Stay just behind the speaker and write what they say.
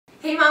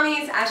Hey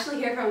mommies, Ashley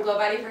here from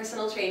GlowBody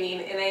Personal Training,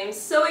 and I am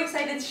so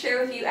excited to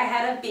share with you I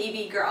had a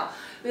baby girl.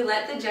 We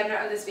let the gender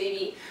of this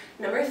baby,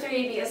 number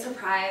 3, be a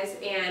surprise,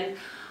 and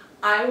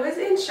I was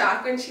in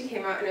shock when she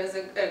came out, and it was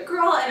a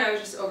girl, and I was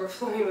just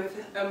overflowing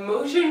with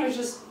emotion, was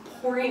just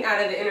pouring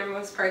out of the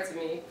innermost parts of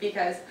me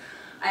because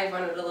I've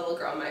wanted a little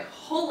girl my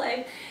whole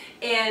life.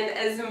 And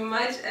as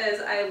much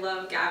as I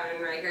love Gavin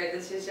and Riker,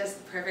 this is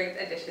just the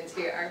perfect addition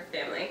to our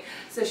family.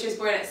 So she was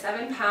born at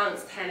 7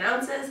 pounds, 10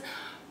 ounces,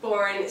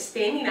 born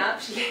standing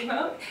up. She came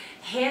out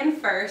hand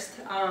first,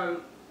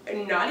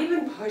 not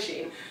even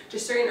pushing,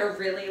 just during a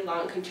really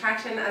long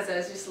contraction as I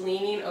was just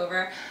leaning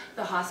over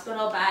the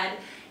hospital bed.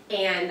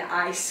 And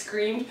I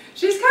screamed,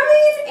 "She's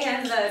coming!"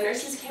 And the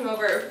nurses came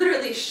over,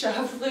 literally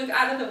shoved Luke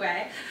out of the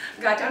way,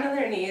 got down on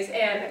their knees,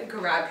 and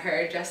grabbed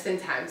her just in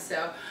time.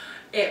 So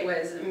it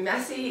was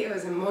messy, it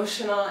was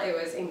emotional, it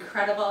was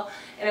incredible,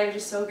 and I'm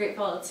just so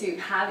grateful to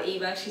have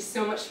Ava. She's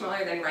so much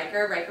smaller than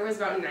Riker. Riker was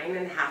about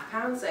 9.5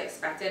 pounds, so I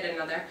expected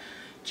another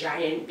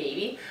giant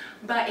baby,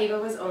 but Ava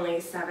was only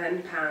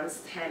 7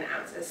 pounds, 10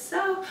 ounces.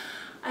 So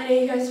I know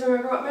you guys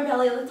remember what my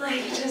belly looked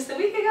like just a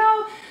week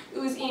ago. It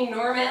was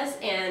enormous,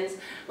 and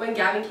when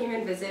Gavin came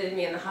and visited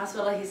me in the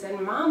hospital, he said,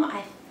 "Mom,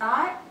 I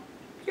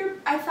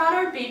thought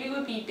our baby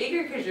would be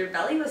bigger because your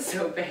belly was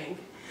so big."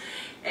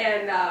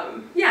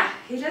 And yeah,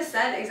 he just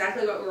said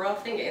exactly what we were all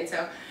thinking.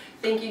 So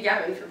thank you,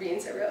 Gavin, for being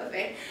so real with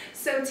me.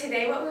 So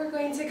today what we're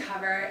going to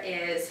cover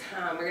is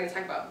we're going to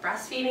talk about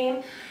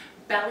breastfeeding,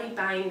 belly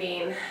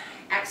binding,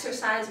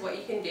 exercise, what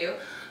you can do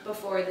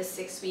before the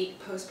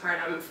 6-week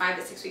postpartum, 5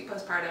 to 6 week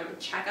postpartum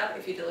checkup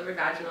if you delivered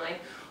vaginally,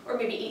 or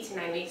maybe 8 to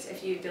 9 weeks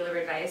if you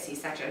delivered via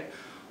C-section.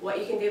 What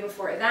you can do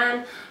before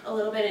then, a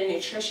little bit of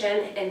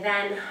nutrition, and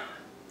then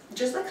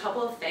just a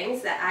couple of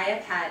things that I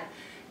have had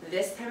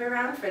this time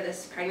around for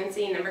this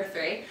pregnancy, number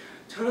 3,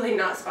 totally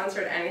not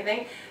sponsored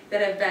anything,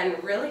 that have been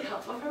really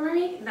helpful for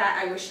me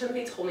that I wish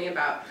somebody told me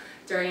about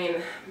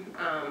during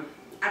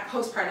at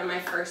postpartum my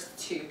first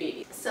 2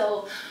 babies.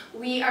 So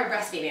we are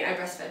breastfeeding. I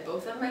breastfed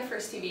both of my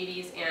first 2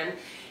 babies, and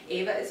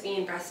Ava is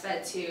being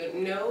breastfed to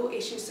no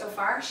issues so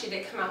far. She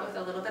did come out with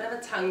a little bit of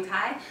a tongue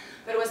tie,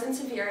 but it wasn't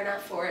severe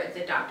enough for the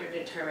doctor to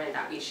determine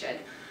that we should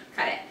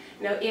cut it.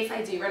 Now, if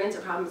I do run into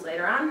problems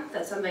later on,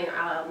 that's something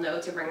I'll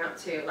know to bring up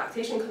to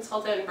lactation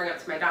consultant, bring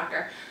up to my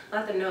doctor,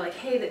 let them know like,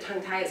 hey, the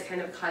tongue tie is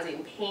kind of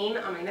causing pain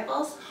on my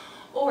nipples,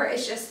 or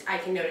it's just I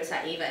can notice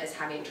that Ava is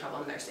having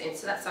trouble nursing.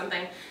 So that's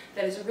something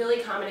that is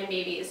really common in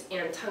babies,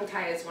 and tongue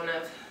tie is one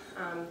of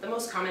the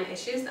most common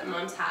issues that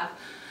moms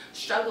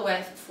struggle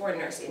with for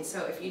nursing.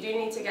 So if you do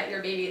need to get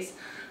your babies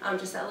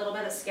just that little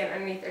bit of skin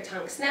underneath their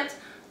tongue snipped,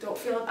 don't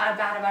feel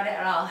bad about it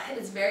at all.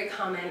 It's very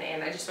common,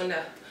 and I just wanted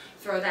to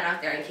throw that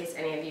out there in case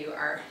any of you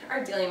are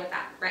dealing with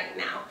that right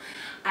now.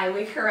 I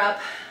wake her up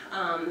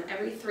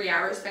every 3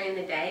 hours during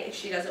the day if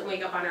she doesn't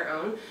wake up on her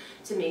own,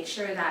 to make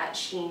sure that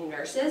she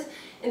nurses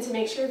and to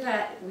make sure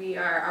that we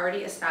are already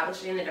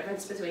establishing the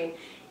difference between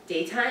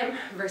daytime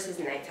versus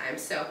nighttime.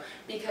 So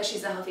because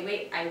she's a healthy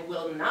weight, I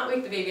will not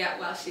wake the baby up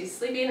while she's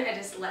sleeping. I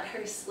just let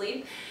her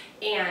sleep,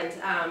 and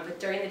but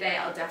during the day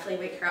I'll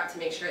definitely wake her up to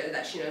make sure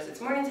that she knows it's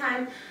morning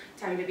time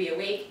to be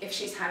awake. If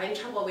she's having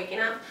trouble waking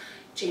up,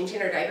 changing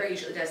her diaper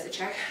usually does the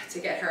trick to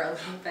get her a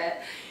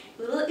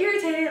little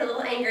irritated, a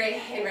little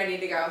angry, and ready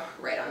to go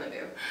right on the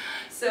boob.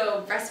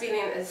 So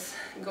breastfeeding is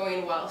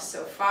going well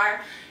so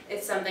far.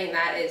 It's something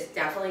that is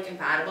definitely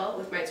compatible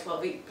with my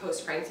 12-week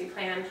post-pregnancy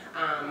plan.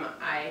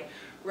 I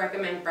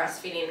recommend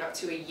breastfeeding up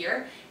to a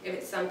year if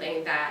it's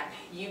something that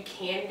you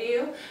can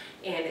do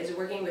and is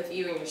working with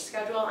you and your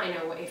schedule. I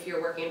know if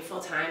you're working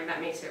full-time, that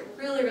makes it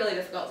really, really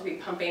difficult to be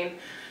pumping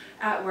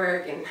at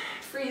work and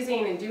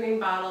freezing and doing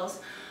bottles.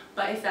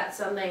 But if that's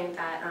something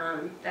that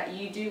that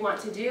you do want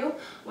to do,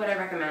 what I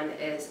recommend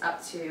is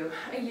up to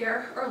a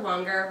year or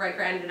longer.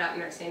 Riker ended up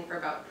nursing for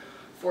about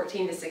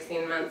 14 to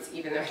 16 months,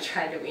 even though I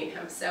tried to wean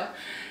him. So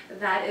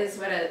that is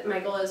what my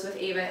goal is with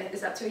Ava,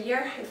 is up to a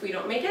year. If we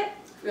don't make it,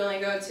 we only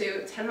go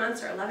to 10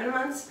 months or 11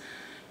 months,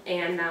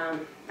 and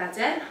that's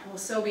it. Well,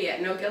 so be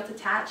it. No guilt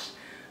attached,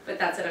 but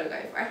that's what I'm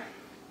going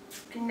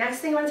for. Next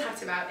thing I want to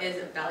talk about is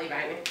belly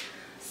binding.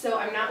 So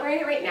I'm not wearing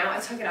it right now. I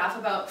took it off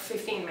about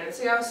 15 minutes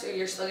ago, so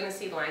you're still going to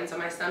see lines on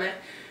my stomach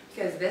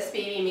because this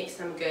baby makes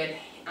some good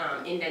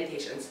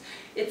indentations.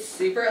 It's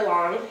super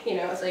long, you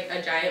know, it's like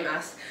a giant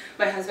mess.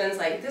 My husband's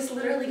like, this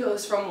literally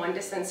goes from one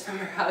distance from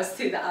our house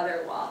to the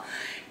other wall.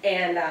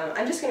 And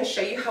I'm just going to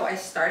show you how I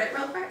start it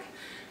real quick.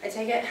 I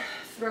take it,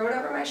 throw it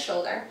over my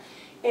shoulder,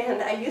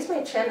 and I use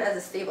my chin as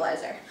a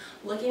stabilizer.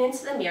 Looking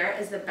into the mirror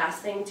is the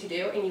best thing to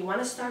do, and you want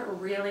to start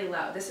really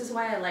low. This is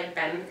why I like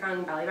bend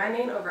belly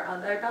binding over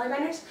other belly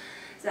binders,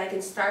 so I can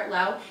start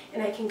low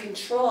and I can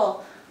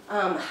control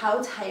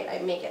how tight I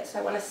make it. So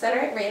I want to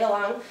center it right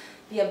along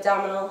the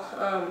abdominal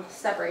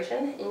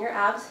separation in your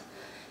abs,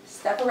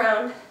 step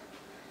around,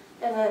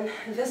 and then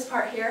this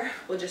part here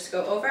will just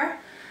go over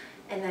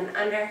and then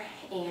under,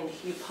 and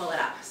you pull it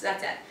up. So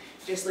that's it.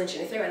 Just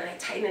lynching it through, and then I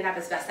tighten it up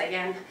as best I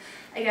can.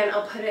 Again,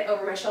 I'll put it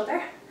over my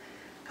shoulder,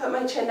 put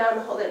my chin down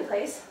and hold it in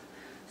place,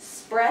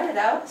 spread it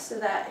out so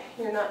that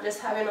you're not just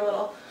having a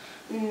little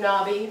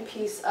knobby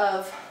piece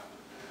of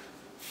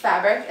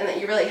fabric, and then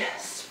you really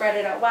spread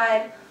it out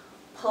wide,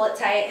 pull it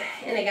tight,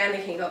 and again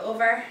you can go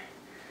over,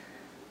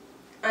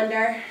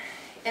 under,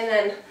 and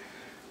then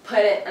put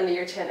it under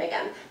your chin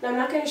again. Now I'm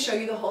not going to show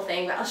you the whole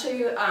thing, but I'll show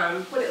you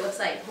what it looks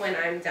like when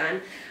I'm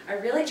done. I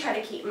really try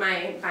to keep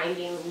my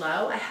binding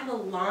low. I have a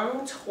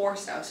long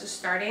torso, so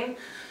starting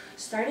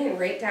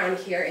right down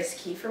here is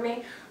key for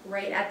me,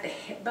 right at the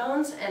hip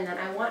bones, and then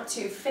I want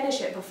to finish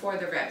it before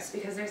the ribs,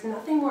 because there's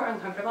nothing more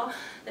uncomfortable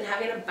than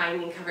having a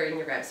binding covering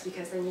your ribs,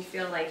 because then you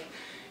feel like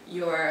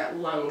your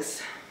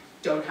lungs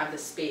don't have the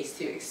space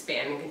to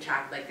expand and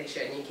contract like they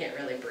should, and you can't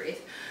really breathe.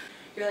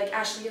 You're like,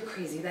 Ashley, you're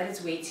crazy. That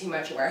is way too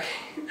much work.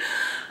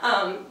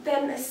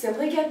 Then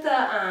simply get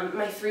the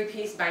my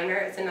 3-piece binder.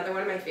 It's another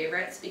one of my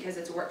favorites because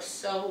it's worked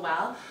so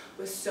well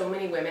with so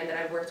many women that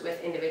I've worked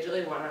with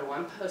individually,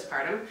 one-on-one,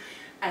 postpartum,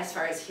 as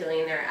far as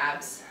healing their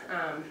abs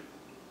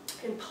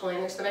and pulling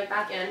their stomach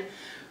back in,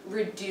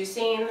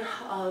 reducing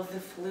all of the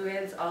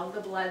fluids, all of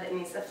the blood that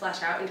needs to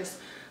flush out, and just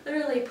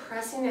literally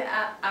pressing it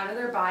out of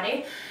their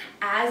body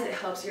as it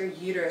helps your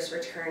uterus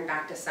return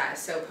back to size.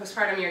 So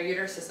postpartum, your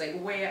uterus is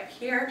like way up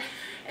here,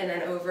 and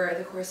then over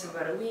the course of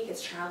about a week,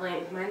 it's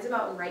traveling. Mine's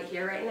about right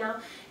here right now,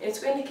 and it's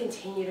going to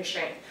continue to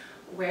shrink.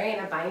 Wearing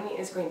a binding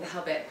is going to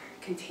help it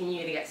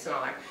continue to get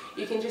smaller.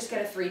 You can just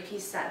get a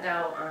 3-piece set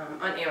though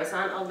on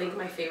Amazon. I'll link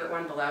my favorite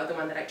one below, the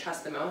one that I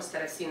trust the most,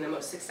 that I've seen the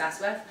most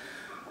success with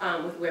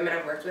women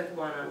I've worked with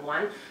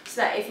one-on-one,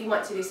 so that if you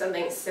want to do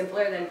something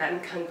simpler than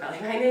bend kung belly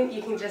binding,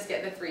 you can just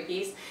get the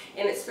 3-piece,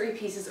 and it's 3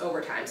 pieces over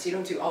time, so you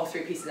don't do all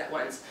 3 pieces at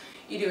once.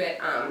 You do it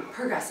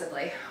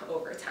progressively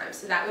over time.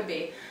 So that would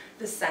be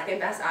the second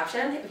best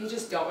option if you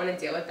just don't want to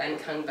deal with bend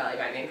kung belly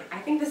binding. I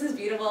think this is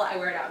beautiful. I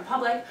wear it out in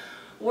public,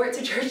 wore it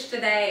to church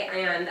today,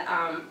 and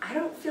I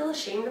don't feel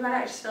ashamed about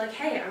it. I just feel like,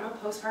 hey, I'm a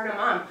postpartum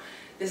mom.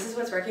 This is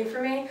what's working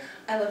for me.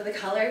 I love the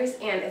colors,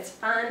 and it's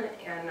fun,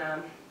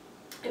 and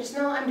I just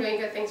know I'm doing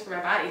good things for my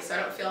body, so I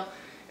don't feel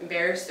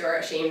embarrassed or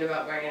ashamed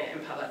about wearing it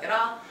in public at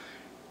all.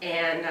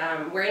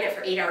 And wearing it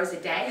for 8 hours a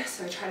day,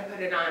 so I try to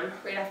put it on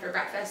right after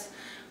breakfast,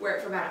 wear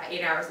it for about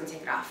 8 hours and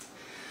take it off.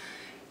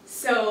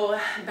 So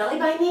belly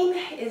binding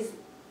is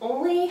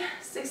only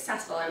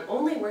successful and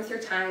only worth your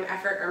time,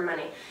 effort, or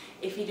money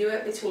if you do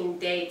it between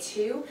day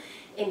 2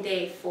 and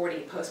day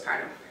 40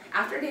 postpartum.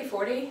 After day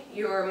 40,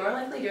 you're more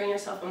likely doing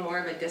yourself more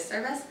of a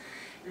disservice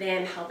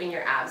than helping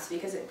your abs,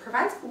 because it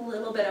provides a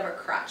little bit of a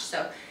crutch.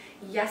 So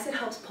yes, it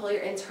helps pull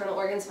your internal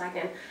organs back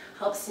in,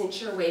 helps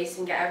cinch your waist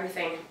and get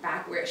everything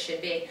back where it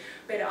should be,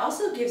 but it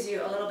also gives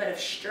you a little bit of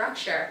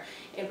structure,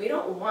 and we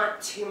don't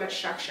want too much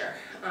structure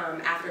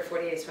after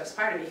 40 days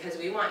postpartum, because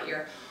we want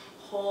your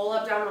whole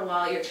abdominal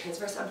wall, your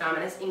transverse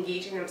abdominis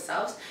engaging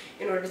themselves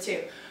in order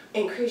to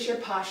increase your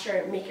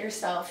posture, make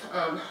yourself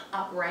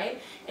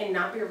upright, and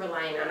not be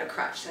relying on a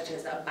crutch such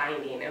as a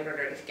binding in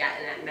order to get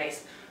in that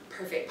nice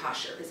perfect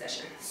posture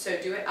position.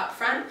 So do it up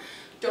front.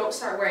 Don't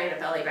start wearing a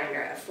belly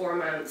binder at 4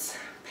 months,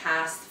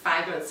 past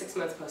 5 months, 6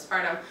 months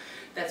postpartum.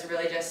 That's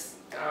really just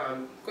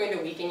going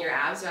to weaken your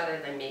abs rather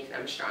than make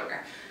them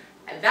stronger.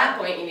 At that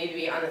point, you need to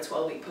be on the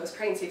 12-week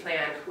post-pregnancy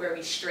plan, where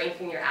we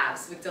strengthen your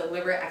abs with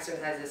deliberate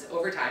exercises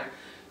over time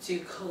to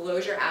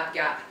close your ab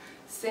gap,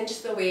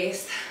 cinch the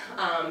waist,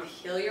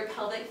 heal your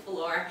pelvic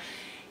floor,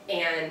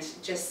 and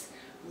just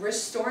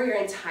restore your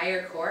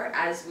entire core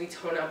as we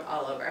tone up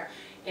all over.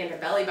 And a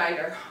belly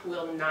binder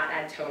will not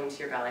add tone to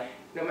your belly,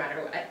 no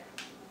matter what.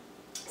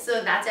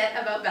 So that's it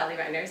about belly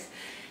binders.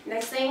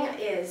 Next thing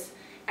is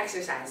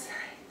exercise.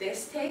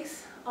 This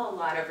takes a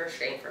lot of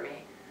restraint for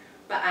me,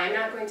 but I'm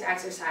not going to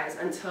exercise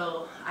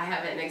until I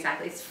have an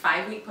exactly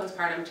 5-week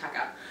postpartum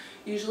checkup.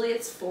 Usually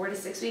it's 4 to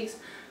 6 weeks.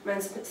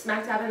 Mine's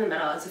smack dab in the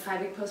middle. It's a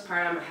 5-week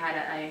postpartum. I had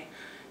a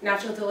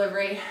natural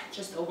delivery,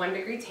 just a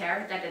 1-degree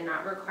tear that did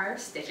not require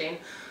stitching.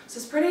 So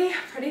it's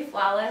pretty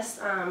flawless,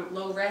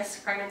 low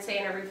risk pregnancy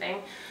and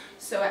everything.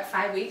 So at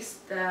 5 weeks,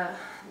 the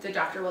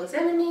doctor will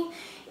examine me,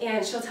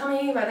 and she'll tell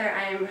me whether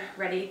I'm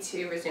ready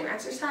to resume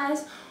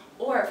exercise,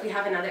 or if we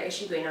have another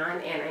issue going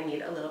on and I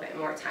need a little bit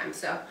more time.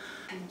 So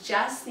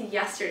just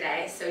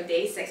yesterday, so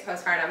day 6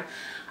 postpartum,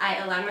 I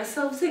allowed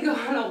myself to go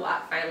on a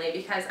walk finally,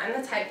 because I'm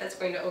the type that's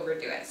going to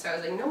overdo it. So I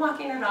was like, no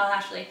walking at all,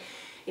 Ashley.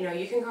 You know,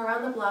 you can go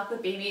around the block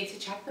with baby to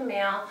check the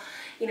mail,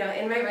 you know,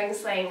 in my ring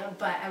sling,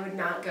 but I would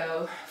not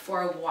go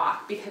for a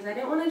walk, because I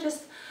didn't want to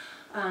just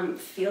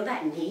feel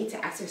that need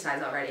to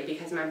exercise already,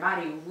 because my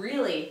body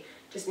really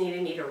just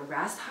needed me to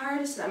rest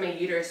hard so that my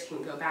uterus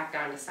can go back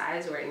down to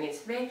size where it needs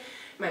to be.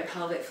 My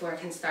pelvic floor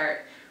can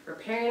start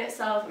repairing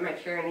itself, my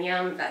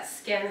perineum, that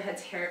skin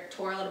had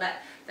tore a little bit,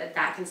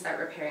 that can start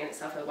repairing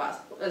itself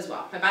as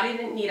well. My body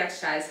didn't need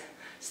exercise,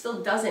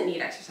 still doesn't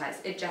need exercise,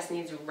 it just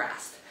needs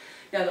rest.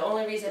 Now the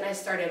only reason I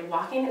started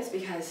walking is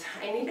because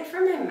I need it for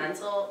my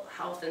mental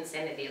health and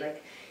sanity.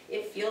 Like,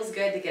 it feels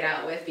good to get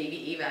out with baby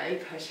Eva and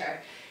push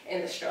her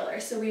in the stroller.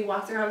 So we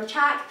walked around the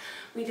track.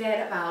 We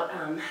did about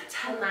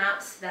 10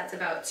 laps. That's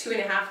about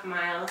 2.5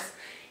 miles.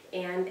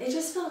 And it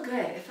just felt good.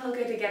 It felt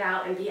good to get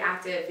out and be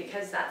active,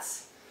 because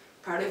that's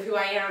part of who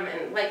I am,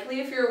 and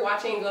likely if you're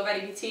watching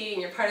GlowBodyPT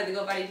and you're part of the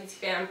GlowBodyPT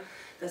fam,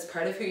 that's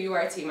part of who you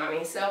are too,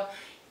 mommy. So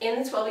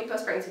in the 12-week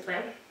post-pregnancy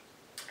plan,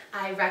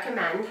 I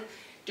recommend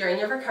during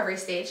your recovery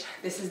stage,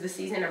 this is the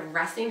season of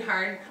resting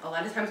hard. A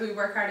lot of times we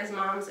work hard as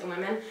moms and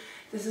women.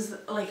 This is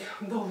like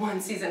the one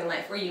season in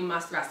life where you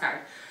must rest hard.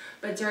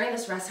 But during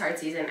this rest hard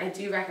season, I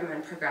do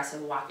recommend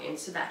progressive walking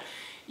so that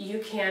you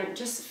can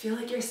just feel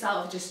like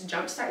yourself, just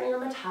jumpstarting your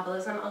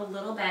metabolism a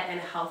little bit in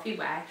a healthy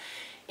way,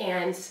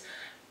 and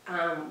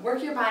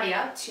work your body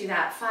up to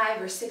that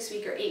 5 or 6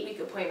 week or 8 week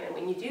appointment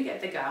when you do get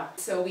the go.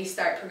 So we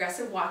start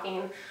progressive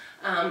walking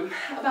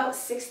about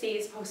 6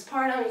 days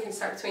postpartum. You can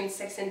start between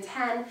 6 and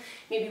 10,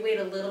 maybe wait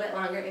a little bit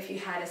longer if you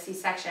had a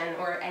C-section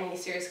or any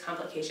serious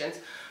complications,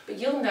 but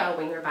you'll know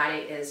when your body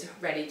is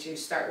ready to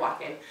start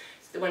walking.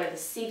 It's one of the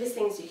safest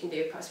things you can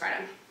do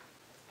postpartum.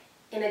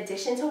 In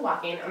addition to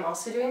walking, I'm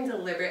also doing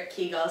deliberate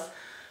Kegels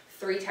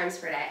 3 times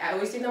per day. I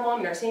always do them while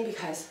I'm nursing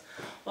because,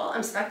 well,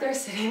 I'm stuck there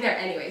sitting there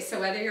anyway. So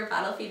whether you're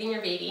bottle feeding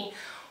your baby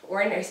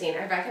or nursing,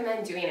 I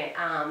recommend doing it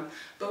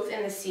both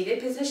in the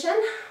seated position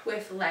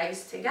with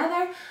legs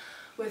together,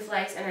 with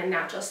legs in a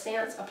natural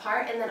stance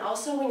apart, and then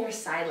also when you're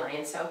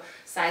sideline. So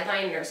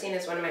sideline nursing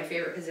is one of my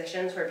favorite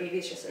positions where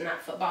baby's just in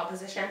that football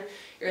position.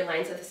 Your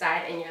lines at the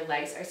side and your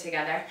legs are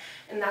together.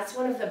 And that's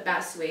one of the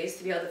best ways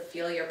to be able to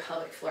feel your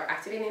pelvic floor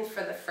activating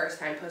for the first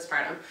time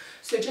postpartum.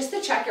 So just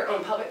to check your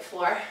own pelvic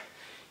floor,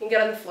 you can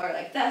get on the floor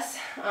like this.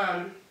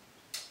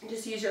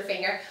 Just use your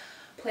finger,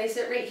 place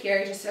it right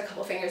here, just a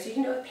couple fingers. You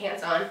can do it with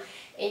pants on,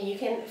 and you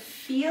can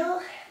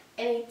feel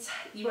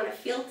you want to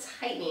feel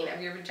tightening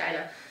of your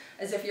vagina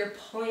as if you're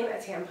pulling a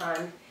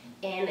tampon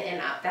in and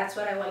out. That's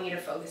what I want you to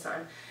focus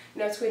on.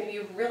 Now it's going to be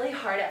really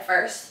hard at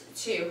first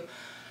to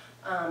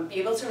be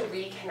able to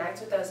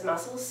reconnect with those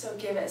muscles, so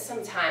give it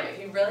some time. If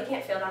you really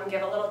can't feel them,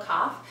 give a little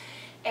cough,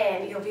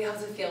 and you'll be able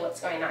to feel what's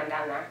going on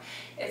down there.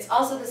 It's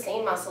also the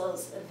same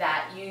muscles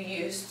that you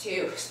use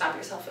to stop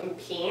yourself from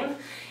peeing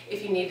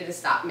if you needed to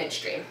stop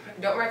midstream.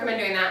 I don't recommend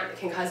doing that. It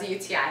can cause a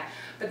UTI,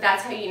 but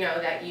that's how you know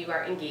that you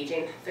are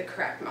engaging the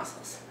correct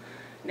muscles.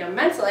 Now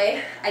mentally,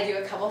 I do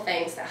a couple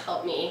things that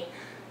help me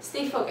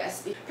stay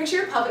focused. Picture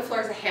your pelvic floor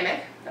as a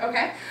hammock,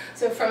 okay?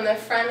 So from the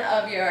front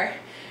of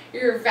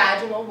your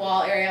vaginal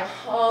wall area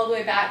all the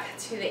way back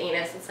to the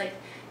anus, it's like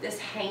this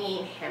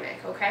hanging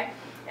hammock, okay?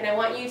 And I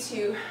want you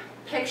to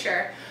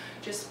picture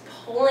just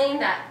pulling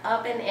that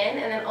up and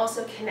in, and then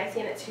also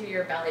connecting it to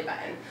your belly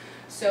button.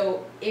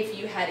 So if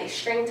you had a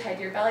string tied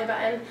to your belly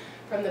button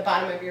from the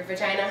bottom of your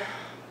vagina,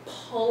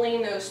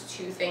 pulling those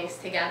two things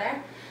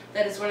together,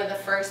 that is one of the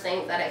first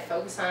things that I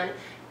focus on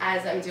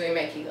as I'm doing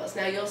my Kegels.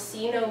 Now you'll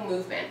see no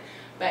movement,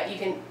 but you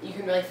can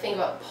really think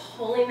about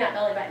pulling that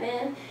belly button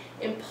in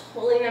and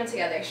pulling them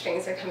together.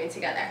 Strings are coming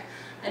together.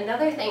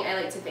 Another thing I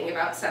like to think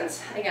about,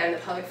 since again the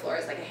pelvic floor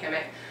is like a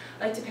hammock,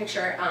 I like to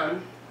picture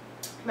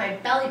my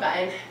belly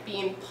button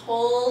being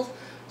pulled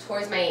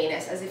towards my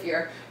anus as if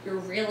you're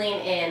reeling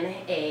in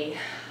a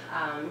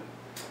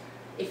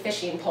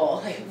fishing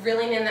pole, like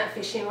reeling in that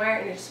fishing wire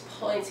and you're just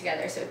pulling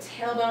together. So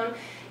tailbone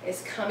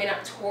is coming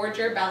up towards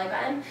your belly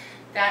button.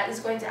 That is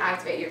going to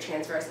activate your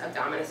transverse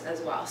abdominis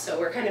as well. So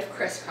we're kind of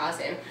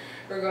crisscrossing.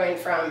 We're going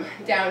from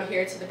down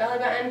here to the belly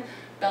button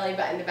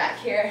to back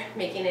here,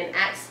 making an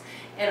X.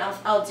 And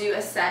I'll do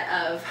a set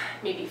of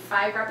maybe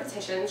 5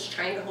 repetitions,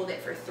 trying to hold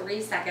it for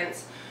 3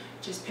 seconds,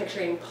 just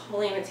picturing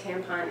pulling a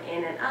tampon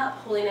in and up,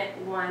 holding it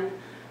 1,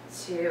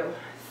 2,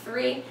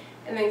 3,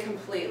 and then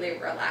completely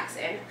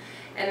relaxing.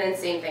 And then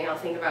same thing, I'll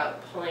think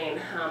about pulling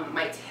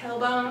my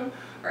tailbone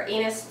or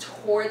anus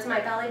towards my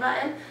belly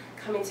button,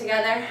 coming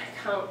together,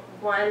 count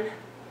 1,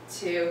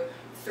 2,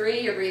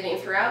 3, you're breathing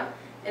throughout,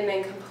 and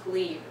then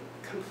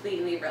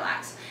completely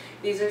relax.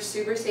 These are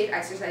super safe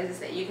exercises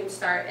that you can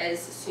start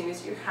as soon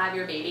as you have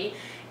your baby,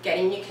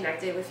 getting you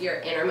connected with your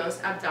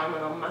innermost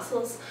abdominal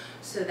muscles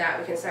so that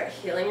we can start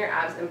healing your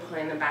abs and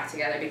pulling them back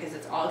together, because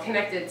it's all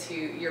connected to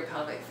your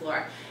pelvic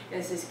floor. And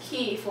this is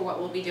key for what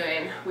we'll be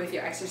doing with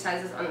your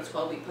exercises on the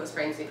 12-week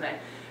post-pregnancy plan,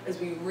 as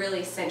we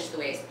really cinch the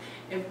waist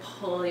and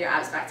pull your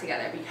abs back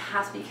together. But you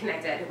have to be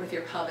connected with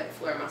your pelvic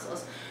floor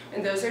muscles.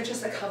 And those are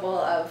just a couple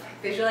of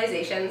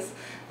visualizations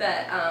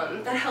that,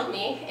 that help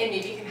me, and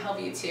maybe can help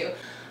you too.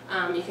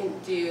 You can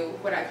do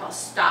what I call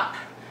stop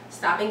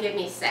and give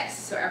me 6.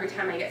 So every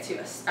time I get to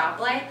a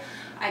stoplight,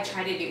 I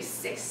try to do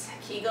 6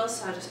 Kegels.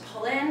 So I'll just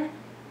pull in,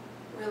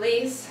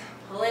 release,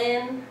 pull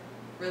in,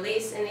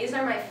 release, and these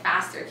are my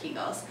faster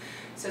Kegels.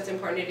 So it's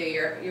important to do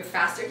your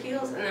faster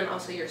Kegels and then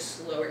also your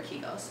slower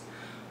Kegels.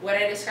 What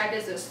I described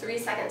as those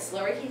 3-second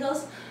slower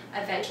Kegels,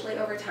 eventually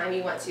over time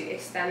you want to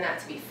extend that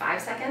to be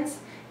 5 seconds,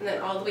 and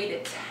then all the way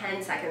to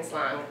 10 seconds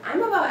long.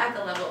 I'm about at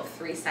the level of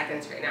 3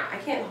 seconds right now. I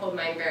can't hold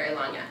mine very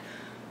long yet,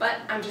 but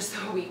I'm just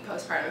a week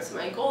postpartum. So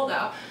my goal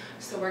though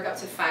is to work up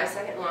to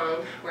 5-second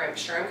long, where I'm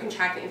sure I'm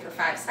contracting for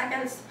 5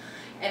 seconds,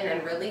 and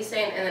then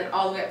releasing, and then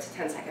all the way up to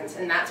 10 seconds.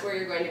 And that's where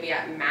you're going to be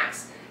at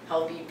max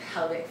healthy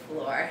pelvic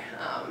floor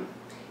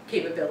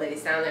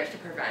capabilities down there to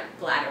prevent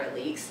bladder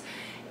leaks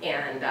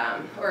and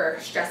or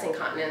stress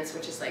incontinence,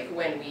 which is like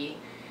when we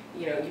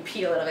you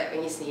pee a little bit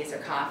when you sneeze or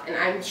cough, and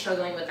I'm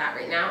struggling with that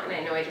right now, and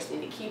I know I just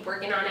need to keep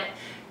working on it.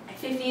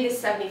 50 to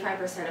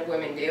 75% of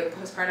women do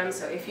postpartum,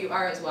 so if you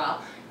are as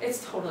well,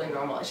 it's totally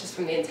normal. It's just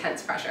from the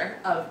intense pressure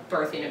of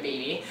birthing a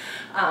baby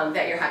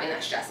that you're having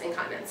that stress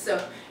incontinence.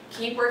 So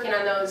keep working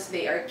on those.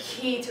 They are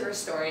key to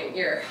restoring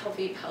your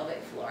healthy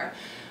pelvic floor.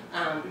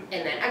 And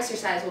then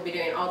exercise, we'll be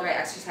doing all the right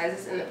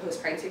exercises in the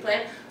post-pregnancy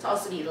plan to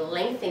also be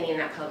lengthening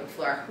that pelvic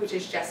floor, which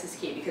is just as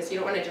key because you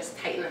don't want to just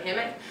tighten the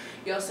hammock.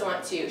 You also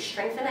want to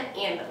strengthen it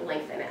and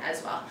lengthen it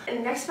as well. And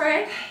the next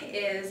part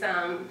is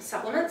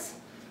supplements.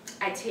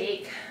 I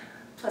take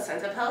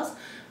placenta pills.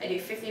 I do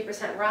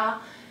 50%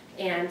 raw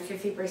and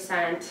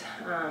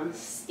 50%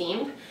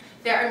 steamed.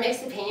 There are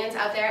mixed opinions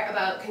out there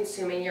about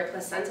consuming your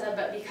placenta,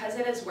 but because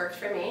it has worked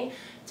for me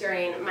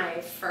during my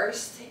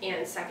first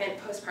and second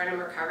postpartum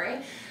recovery,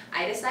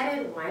 I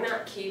decided why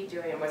not keep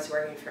doing what's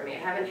working for me. I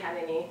haven't had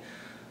any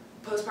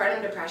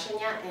postpartum depression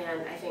yet,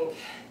 and I think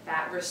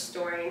that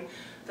restoring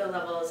the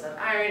levels of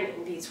iron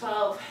and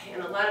B12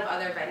 and a lot of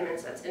other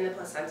vitamins that's in the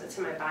placenta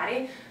to my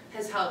body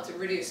has helped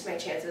reduce my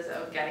chances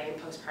of getting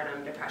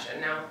postpartum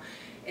depression. Now,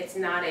 it's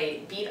not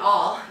a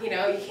beat-all, you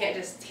can't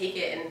just take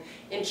it and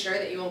ensure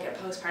that you won't get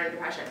postpartum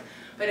depression.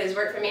 But it has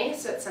worked for me,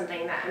 so it's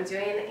something that I'm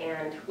doing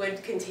and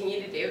would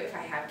continue to do if I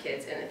have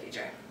kids in the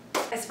future.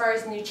 As far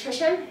as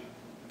nutrition,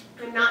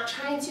 I'm not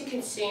trying to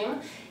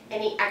consume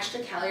any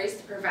extra calories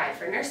to provide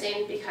for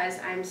nursing because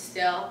I'm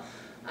still,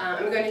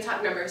 I'm going to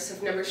talk numbers, so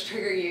if numbers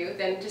trigger you,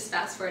 then just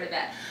fast forward a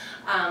bit.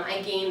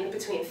 I gained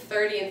between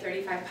 30 and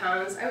 35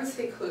 pounds. I would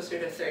say closer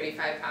to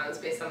 35 pounds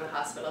based on the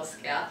hospital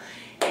scale.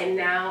 And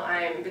now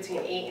I'm between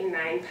 8 and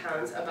 9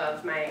 pounds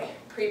above my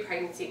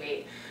pre-pregnancy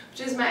weight,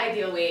 which is my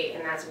ideal weight,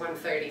 and that's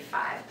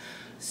 135.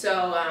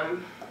 So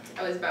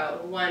I was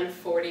about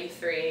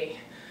 143,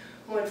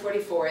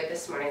 144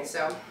 this morning,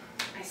 so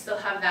I still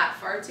have that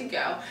far to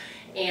go.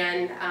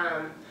 And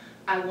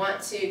I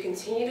want to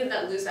continue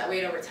to lose that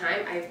weight over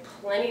time. I have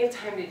plenty of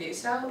time to do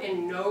so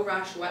in no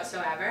rush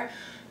whatsoever,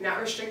 not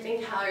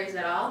restricting calories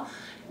at all,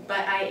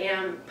 but I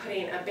am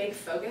putting a big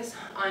focus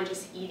on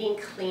just eating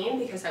clean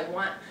because I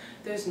want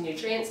those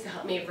nutrients to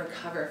help me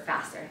recover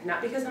faster.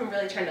 Not because I'm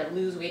really trying to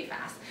lose weight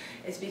fast,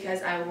 it's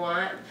because I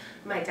want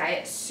my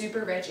diet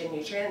super rich in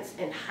nutrients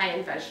and high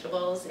in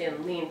vegetables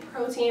and lean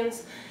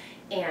proteins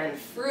and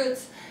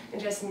fruits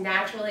and just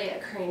naturally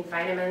occurring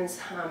vitamins,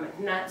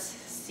 nuts,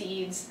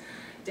 seeds,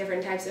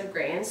 different types of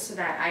grains so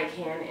that I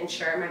can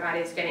ensure my body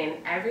is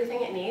getting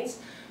everything it needs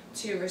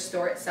to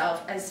restore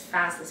itself as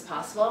fast as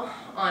possible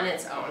on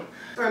its own.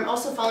 I'm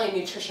also following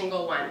nutrition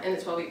goal 1 in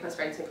the 12-week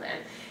post-pregnancy plan,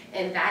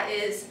 and that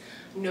is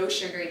no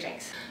sugary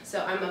drinks.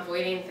 So I'm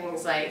avoiding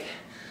things like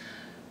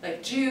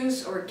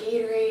juice or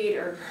Gatorade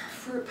or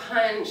fruit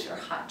punch or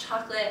hot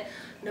chocolate,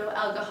 no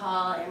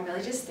alcohol, and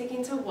really just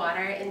sticking to water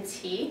and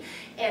tea,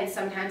 and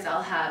sometimes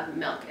I'll have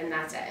milk and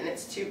that's it, and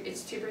it's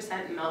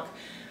 2% milk,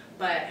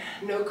 but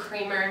no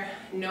creamer,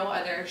 no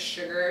other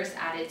sugars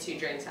added to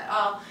drinks at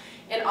all,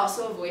 and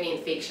also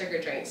avoiding fake sugar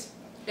drinks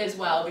as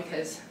well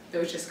because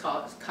those just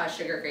cause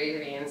sugar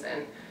cravings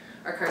and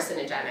are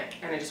carcinogenic,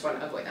 and I just want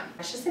to avoid them.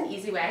 It's just an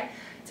easy way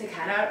to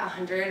cut out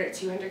 100 or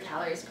 200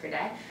 calories per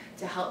day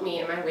to help me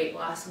in my weight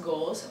loss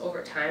goals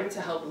over time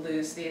to help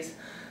lose these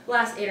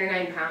last 8 or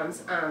 9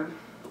 pounds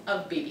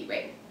of baby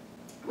weight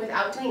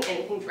without doing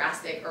anything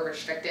drastic or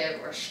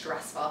restrictive or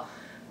stressful.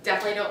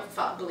 Definitely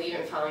don't believe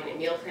in following a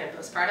meal plan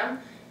postpartum.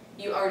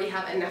 You already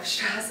have enough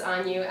stress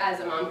on you as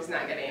a mom who's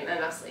not getting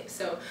enough sleep.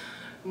 So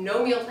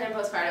no meal plan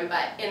postpartum,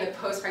 but in the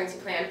post-pregnancy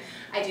plan,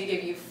 I do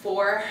give you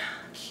 4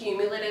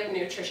 cumulative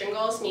nutrition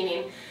goals,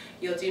 meaning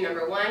you'll do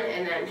number 1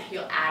 and then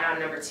you'll add on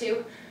number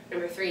 2,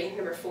 number 3,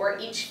 number 4.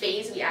 Each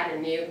phase we add a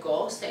new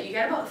goal so that you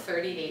get about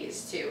 30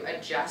 days to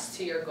adjust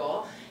to your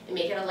goal and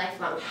make it a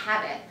lifelong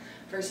habit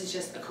versus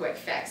just a quick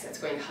fix that's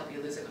going to help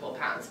you lose a couple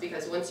pounds.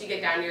 Because once you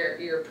get down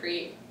your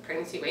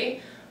pre-pregnancy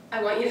weight,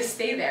 I want you to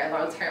stay there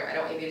long term. I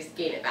don't want you to just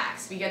gain it back.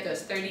 So you get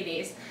those 30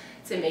 days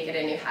to make it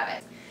a new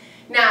habit.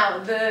 Now,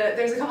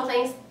 there's a couple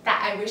things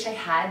that I wish I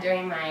had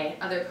during my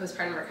other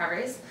postpartum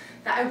recoveries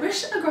that I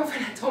wish a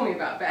girlfriend had told me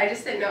about, but I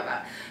just didn't know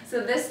about.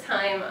 So this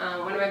time,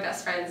 one of my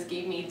best friends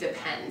gave me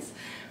Depends,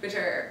 which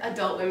are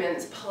adult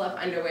women's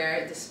pull-up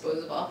underwear,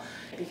 disposable,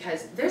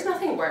 because there's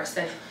nothing worse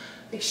than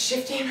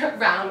shifting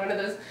around one of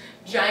those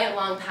giant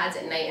long pads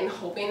at night and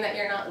hoping that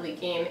you're not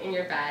leaking in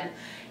your bed,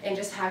 and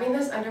just having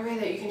this underwear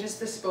that you can just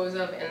dispose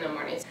of in the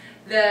morning.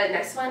 The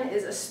next one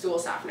is a stool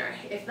softener.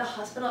 If the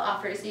hospital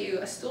offers you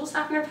a stool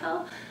softener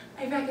pill,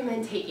 I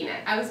recommend taking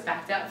it. I was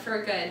backed up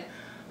for a good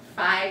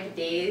 5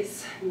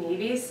 days,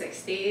 maybe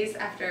 6 days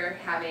after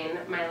having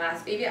my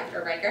last baby,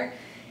 after Riker,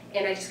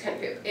 and I just couldn't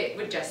poop.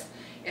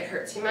 It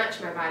hurt too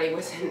much. My body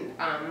wasn't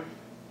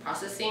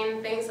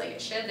processing things like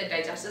it should. The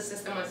digestive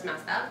system was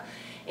messed up,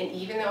 and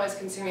even though I was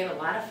consuming a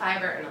lot of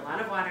fiber and a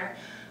lot of water,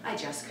 I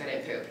just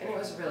couldn't poop, and it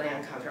was really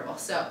uncomfortable.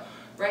 So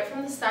right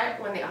from the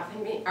start, when they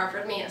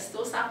offered me a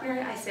stool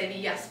softener, I said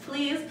yes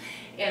please,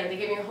 and they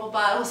gave me a whole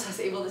bottle, so I was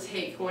able to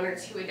take 1 or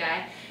 2 a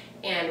day,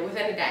 and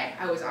within a day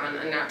I was on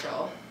a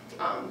natural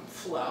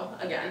flow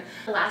again.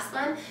 The last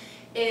one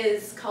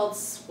is called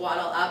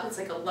Swaddle Up. It's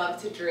like a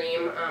love to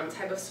dream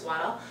type of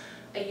swaddle.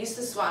 I used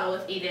to swaddle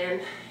with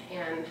Aiden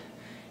and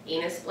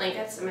anus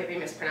blankets. I might be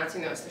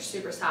mispronouncing those. They're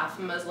super soft,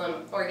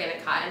 Muslim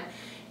organic cotton.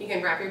 You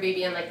can wrap your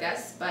baby in like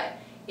this, but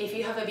if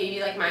you have a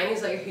baby like mine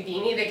who's like a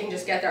Houdini, they can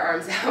just get their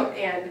arms out,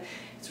 and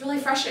it's really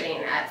frustrating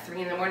at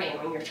 3 in the morning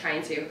when you're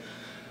trying to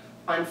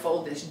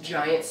unfold this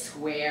giant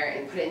square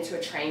and put it into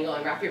a triangle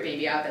and wrap your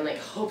baby up and like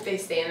hope they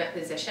stay in that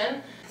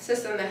position.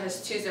 System that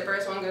has 2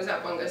 zippers, one goes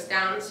up, one goes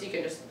down, so you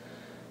can just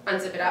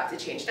unzip it up to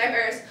change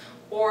diapers,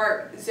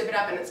 or zip it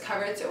up and it's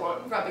covered so it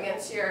won't rub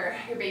against your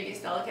baby's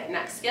delicate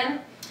neck skin.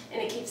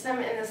 And it keeps them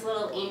in this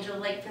little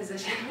angel-like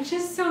position, which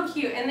is so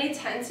cute. And they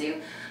tend to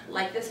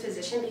like this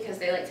position because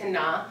they like to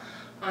gnaw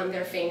on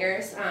their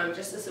fingers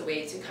just as a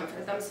way to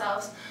comfort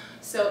themselves.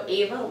 So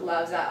Ava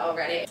loves that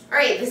already. All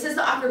right, this is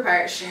the awkward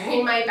part,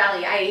 sharing my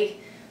belly.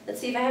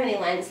 Let's see if I have any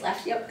lines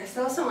left. Yep, I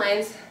still have some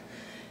lines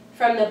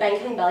from the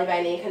bending belly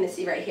binding, you kind of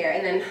see right here.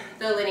 And then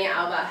the linea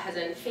alba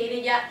hasn't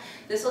faded yet.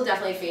 This will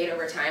definitely fade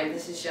over time.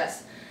 This is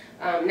just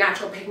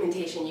natural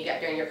pigmentation you get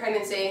during your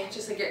pregnancy,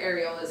 just like your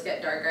areolas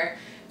get darker.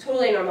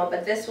 Totally normal,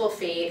 but this will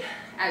fade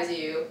as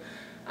you,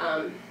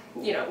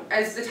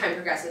 as the time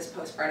progresses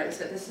postpartum.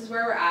 So this is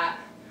where we're at.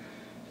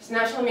 Just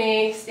natural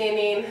me,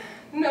 standing,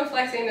 no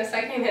flexing, no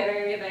sucking in or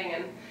anything.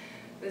 And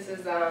this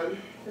is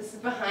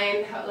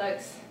behind how it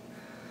looks.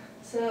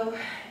 So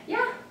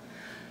yeah,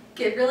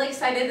 get really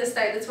excited to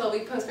start the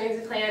 12-week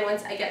post-pregnancy plan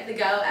once I get the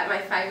go at my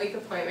 5-week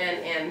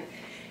appointment and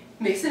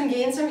make some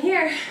gains from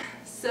here.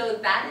 So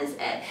that is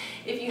it.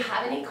 If you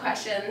have any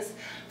questions,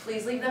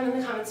 please leave them in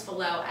the comments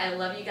below. I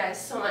love you guys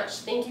so much.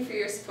 Thank you for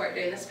your support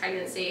during this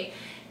pregnancy.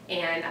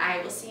 And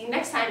I will see you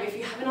next time. If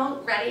you haven't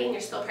already and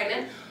you're still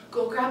pregnant,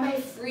 go grab my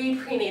free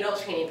prenatal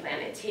training plan.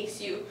 It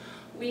takes you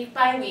week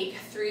by week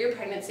through your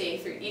pregnancy,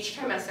 through each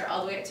trimester,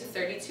 all the way up to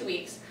 32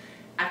 weeks.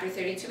 After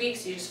 32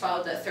 weeks, you just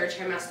follow the 3rd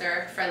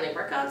trimester friendly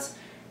workouts,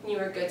 and you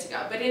are good to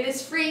go. But it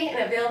is free and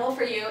available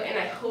for you, and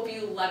I hope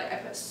you love it. I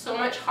put so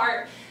much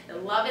heart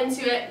and love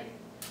into it.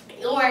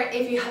 Or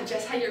if you have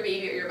just had your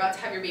baby or you're about to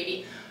have your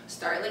baby,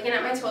 start looking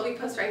at my 12-week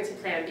post-pregnancy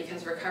plan,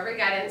 because recovery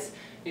guidance,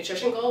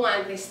 nutrition goal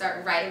 1, they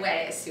start right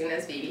away as soon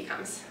as baby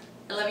comes.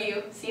 I love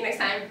you. See you next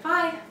time.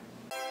 Bye.